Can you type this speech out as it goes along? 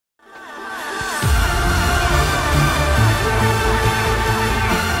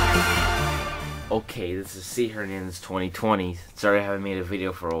Okay, this is C Hernandez 2020. Sorry I haven't made a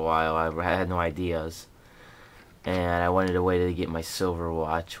video for a while. I had no ideas. And I wanted a way to get my silver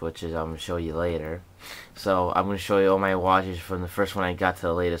watch, which is I'm going to show you later. So I'm going to show you all my watches from the first one I got to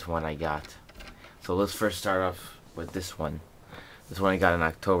the latest one I got. So let's first start off with this one. This one I got in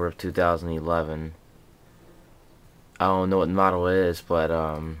October of 2011. I don't know what model it is, but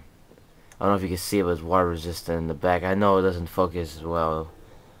I don't know if you can see it, but it's water resistant in the back. I know it doesn't focus as well.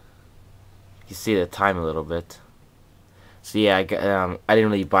 You see the time a little bit. So yeah, I didn't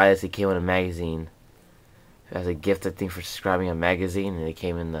really buy this. It came in a magazine as a gift, I think, for subscribing a magazine, and it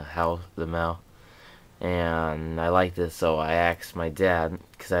came in the mail. And I liked it, so I asked my dad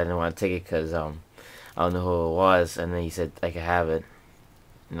because I didn't want to take it because I don't know who it was, and then he said I could have it.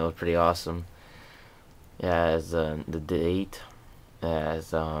 And it was pretty awesome. It has the date, it has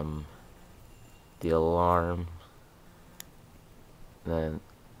the alarm, then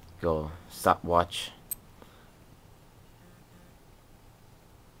go stopwatch.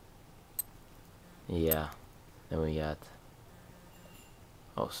 Yeah, then we got,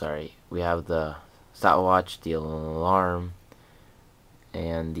 oh sorry, we have the stopwatch, the alarm,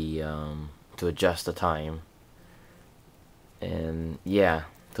 and the to adjust the time. And yeah,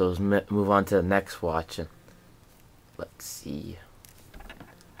 so let's move on to the next watch. Let's see,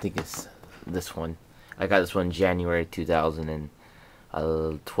 I think it's this one. I got this one January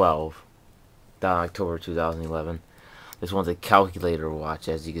 2012, down October 2011. This one's a calculator watch,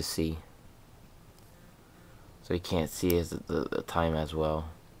 as you can see. So you can't see the time as well.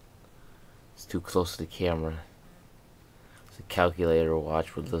 It's too close to the camera. It's a calculator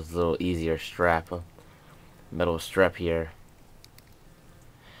watch with this little easier strap, a metal strap here.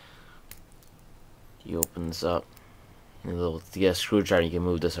 You open this up, and to get a screwdriver, you can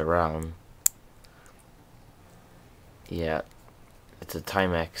move this around. Yeah, it's a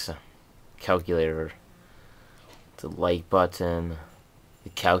Timex calculator. It's a light button, the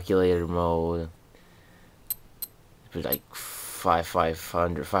calculator mode. It's like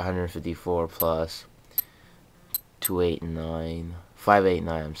 554 plus 289,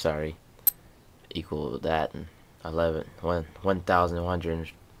 589. I'm sorry, equal that, and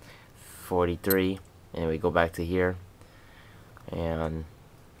 1143. And we go back to here, and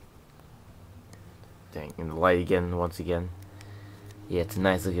dang, and the light again, once again. Yeah, it's a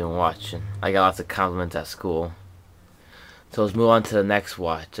nice looking watch, and I got lots of compliments at school. So let's move on to the next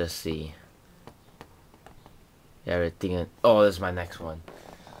watch. Let's see. Yeah, everything. Oh, this is my next one.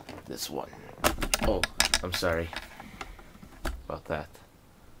 This one. Oh, I'm sorry about that.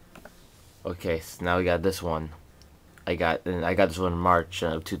 Okay, so now we got this one. I got this one in March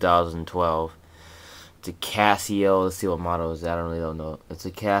of 2012. It's a Casio. Let's see what model it is. I really don't know. It's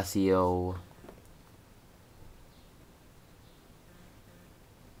a Casio.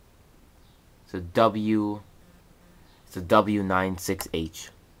 It's a W96H.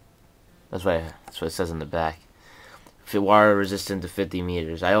 That's what it says in the back. Water resistant to 50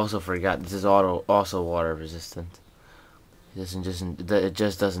 meters. I also forgot this is also water resistant. It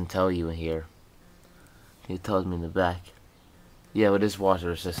just doesn't tell you in here. It tells me in the back. Yeah, it is water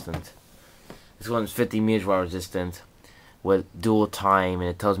resistant. This one's 50 meters water resistant with dual time, and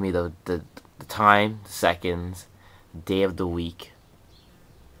it tells me the time, the seconds, the day of the week,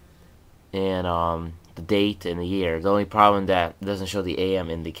 and the date and the year. The only problem that it doesn't show the AM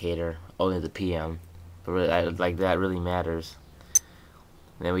indicator, only the PM. But really, like that really matters.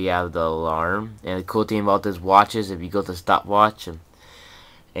 And then we have the alarm, and the cool thing about this watch is if you go to stopwatch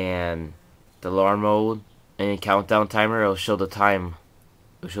and the alarm mode and countdown timer, it'll show the time.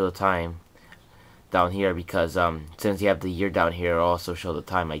 It'll show the time down here because since you have the year down here, it'll also show the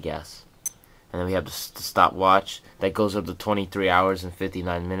time, I guess. And then we have the stopwatch that goes up to 23 hours and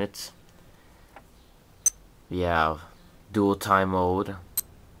 59 minutes. We have dual time mode,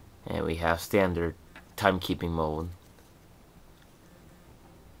 and we have standard timekeeping mode.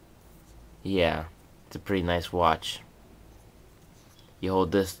 Yeah, it's a pretty nice watch. You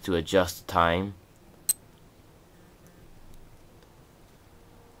hold this to adjust the time.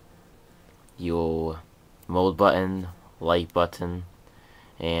 Your mode button, light button,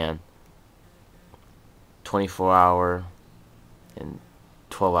 and 24-hour and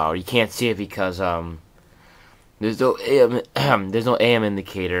 12-hour. You can't see it because there's no AM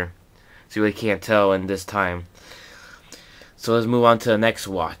indicator, so you really can't tell in this time. So let's move on to the next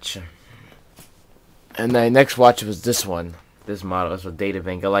watch. And the next watch was this one. This model is a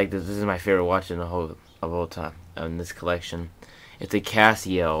DataBank. I like this. This is my favorite watch in the whole time in this collection. It's a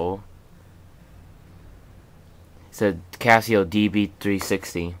Casio. It's a Casio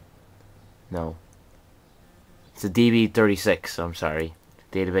DB360. No. It's a DB36, I'm sorry.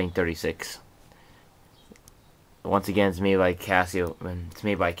 DataBank 36. once again, it's made by Casio. It's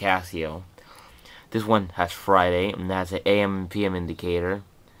made by Casio. This one has Friday, and has an AM and PM indicator.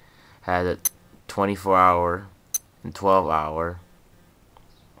 Has a 24-hour and 12-hour.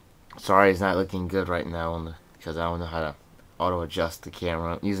 Sorry, it's not looking good right now because I don't know how to auto adjust the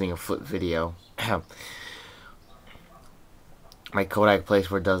camera. I'm using a flip video. My Kodak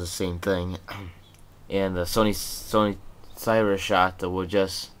Placeboard does the same thing, and the Sony CyberShot will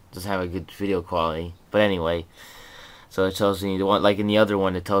just doesn't have a good video quality. But anyway, so it tells me the one like in the other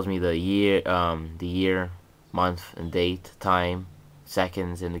one, it tells me the year, month, and date, time,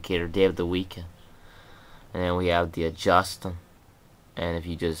 seconds, indicator, day of the week, and then we have the adjust. And if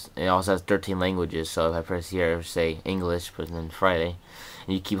you it also has 13 languages. So if I press here, say English, but then Friday,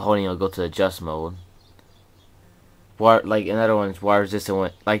 and you keep holding, it'll go to adjust mode. Like another one is water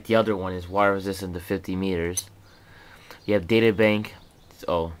resistant. Like the other one is water resistant to 50 meters. You have data bank.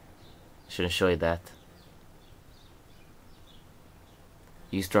 Oh, shouldn't show you that.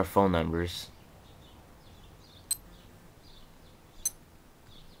 You store phone numbers.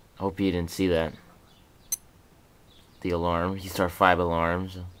 Hope you didn't see that. The alarm. You start 5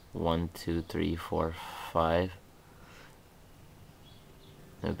 alarms. 1, 2, 3, 4, 5.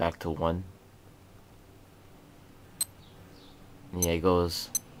 Then back to 1. Yeah, it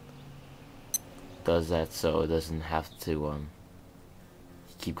does that so it doesn't have to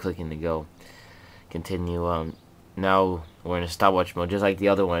keep clicking to go. Continue. Now we're in a stopwatch mode, just like the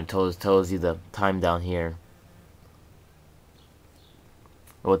other one. It tells you the time down here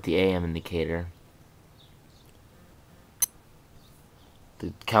with the AM indicator,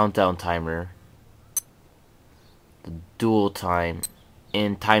 the countdown timer, the dual time,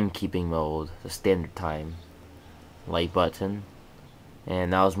 and timekeeping mode, the standard time, light button.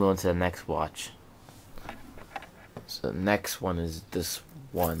 And now let's move on to the next watch. So the next one is this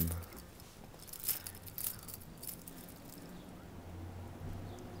one.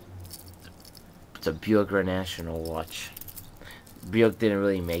 It's a Buick International watch. Buick didn't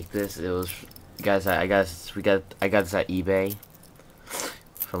really make this. It was guys. I got this at eBay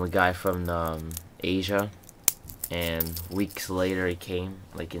from a guy from Asia, and weeks later it came,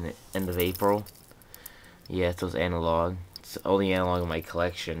 like in the end of April. Yeah, it was analog. It's the only analog in my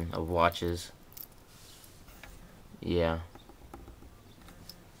collection of watches. Yeah.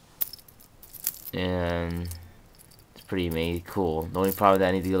 And it's pretty amazing, cool. The only problem is that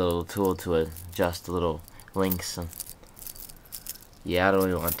I need to get a little tool to adjust the little links. Yeah, I don't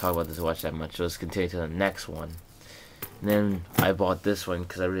really want to talk about this watch that much. So let's continue to the next one. And then I bought this one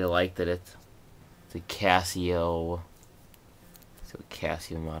because I really liked it. It's a Casio. Let's see what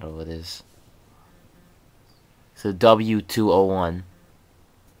Casio model it is. It's a W201.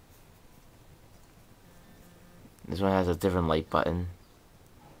 This one has a different light button.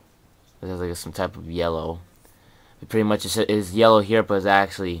 It has like some type of yellow. It pretty much is yellow here, but it's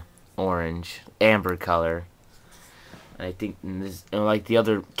actually orange, amber color. And I think like the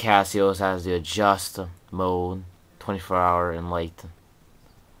other Casios, has the adjust mode, 24-hour and light.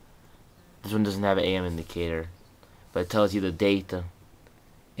 This one doesn't have an AM indicator, but it tells you the date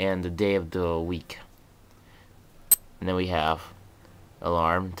and the day of the week. And then we have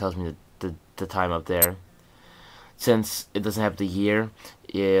alarm. It tells me the time up there. Since it doesn't have the year,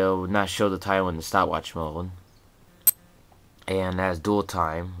 it will not show the time in the stopwatch mode. And it has dual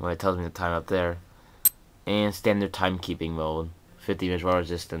time, where it tells me the time up there. And standard timekeeping mode, 50 meters water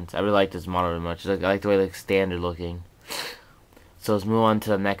resistance. I really like this model very much. I like the way it looks standard looking. So let's move on to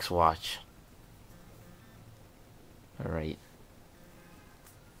the next watch. Alright.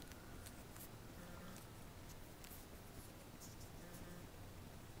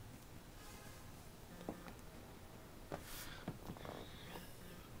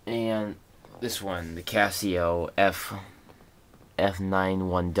 And this one, the Casio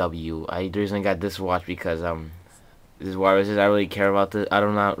F91W. The reason I got this watch because this is why I really care about this. I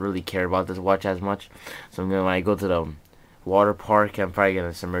do not really care about this watch as much. So when I go to the water park, I'm probably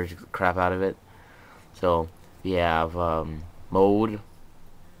gonna submerge the crap out of it. So we have mode,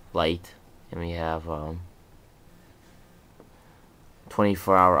 light, and we have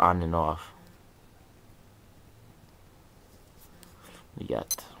 24-hour on and off. We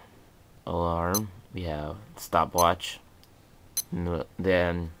got alarm, we have stopwatch, and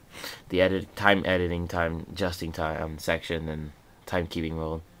then the time adjusting time section, and timekeeping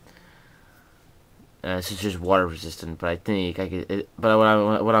mode. This is just water resistant, but I think I could. But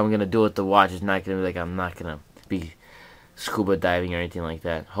what I'm gonna do with the watch is not gonna be like, I'm not gonna be scuba diving or anything like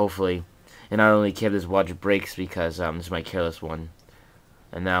that. Hopefully, and I don't really care if this watch breaks because this is my careless one.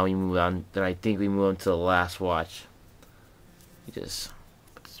 And now we move on. Then I think we move on to the last watch. You just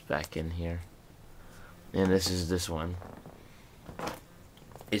put this back in here. and this is this one.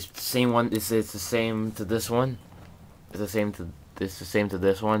 It's the same one. It's the same to this one. It's the same to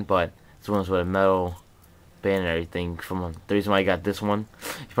this one, but this one's with a metal band and everything. From the reason why I got this one,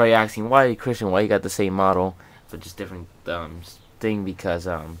 you're probably asking why, Christian, why you got the same model but just different thing, because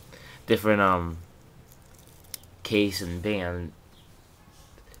different case and band,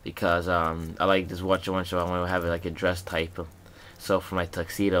 because I like this watch one, so I want to have it like a dress type, so for my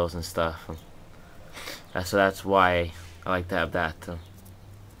tuxedos and stuff. So that's why I like to have that.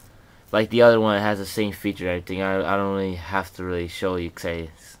 Like the other one, it has the same feature and everything. I don't really have to really show you, because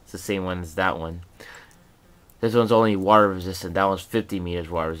it's the same one as that one. This one's only water resistant. That one's 50 meters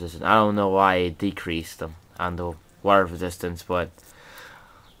water resistant. I don't know why it decreased on the water resistance, but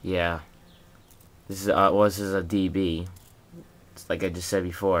yeah. This is a DB. It's like I just said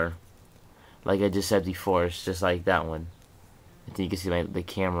before. It's just like that one. I think you can see the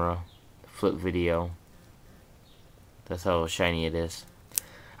camera, flip video. That's how shiny it is.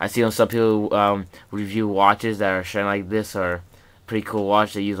 I see some people review watches that are shiny like this, or pretty cool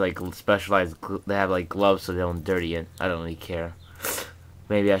watch. They use like specialized, they have like gloves so they don't dirty it. I don't really care.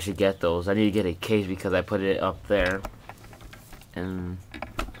 Maybe I should get those. I need to get a case because I put it up there, and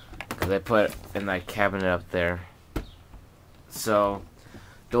because I put in that cabinet up there. So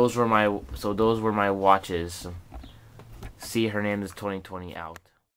those were my watches. C. Hernandez 2020 out.